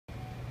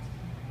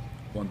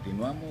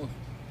Continuamos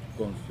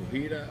con su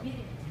gira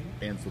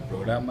en su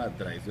programa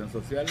Tradición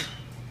Social,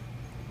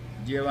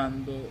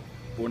 llevando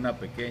una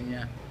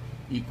pequeña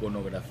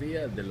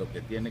iconografía de lo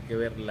que tiene que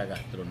ver la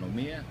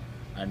gastronomía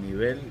a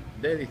nivel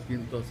de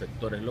distintos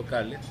sectores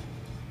locales.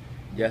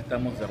 Ya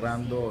estamos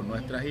cerrando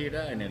nuestra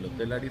gira en el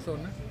Hotel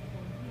Arizona,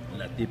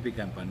 la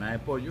típica empanada de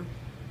pollo,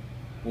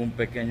 un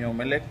pequeño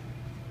omelette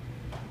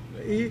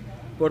y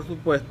por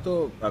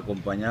supuesto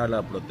acompañar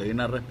la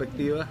proteína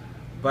respectiva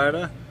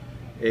para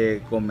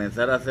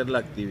comenzar a hacer la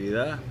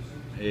actividad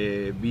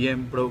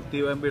bien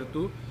productiva, en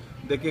virtud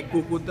de que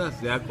Cúcuta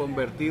se ha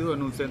convertido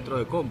en un centro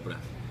de compras,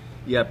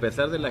 y a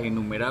pesar de las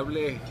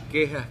innumerables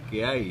quejas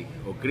que hay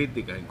o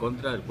críticas en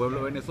contra del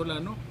pueblo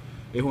venezolano,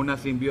 es una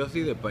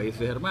simbiosis de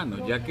países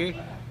hermanos, ya que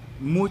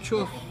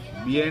muchos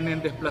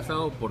vienen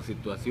desplazados por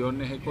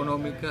situaciones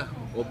económicas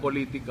o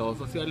políticas o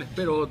sociales,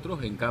 pero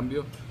otros en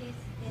cambio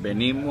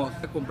venimos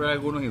a comprar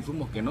algunos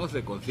insumos que no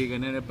se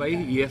consiguen en el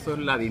país, y eso es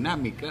la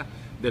dinámica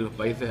de los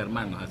países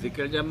hermanos. Así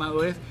que el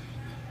llamado es,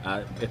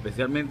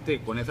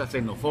 especialmente con esa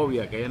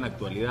xenofobia que hay en la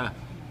actualidad,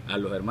 a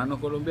los hermanos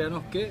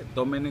colombianos que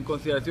tomen en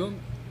consideración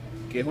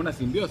que es una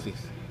simbiosis.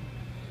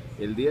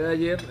 El día de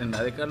ayer, en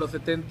la década de los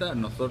 70,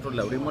 nosotros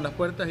le abrimos las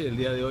puertas, y el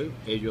día de hoy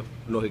ellos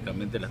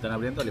lógicamente la están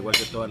abriendo, al igual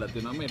que toda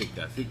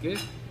Latinoamérica. Así que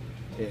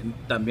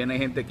también hay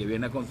gente que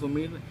viene a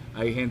consumir,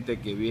 hay gente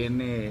que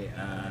viene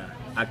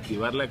a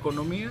activar la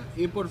economía,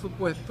 y por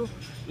supuesto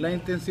la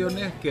intención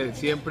es que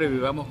siempre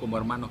vivamos como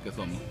hermanos que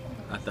somos.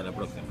 Hasta la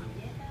próxima.